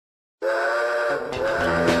A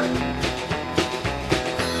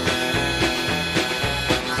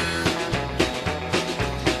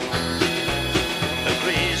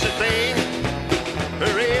crazy thing,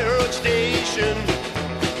 a railroad station,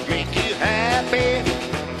 make you happy,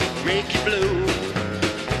 make you blue.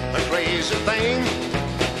 A crazy thing,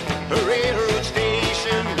 a railroad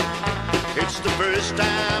station, it's the first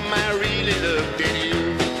time I really looked at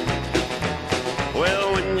you.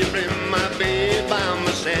 Well, when you bring my babe, I'm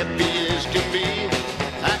as happy as can be.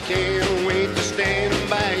 I can't wait to stand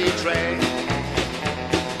by your track.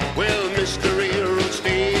 Well, Mr. Railroad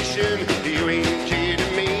Station, you ain't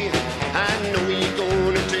kidding me. I know you're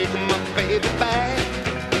gonna take my baby back.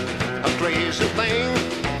 A crazy thing,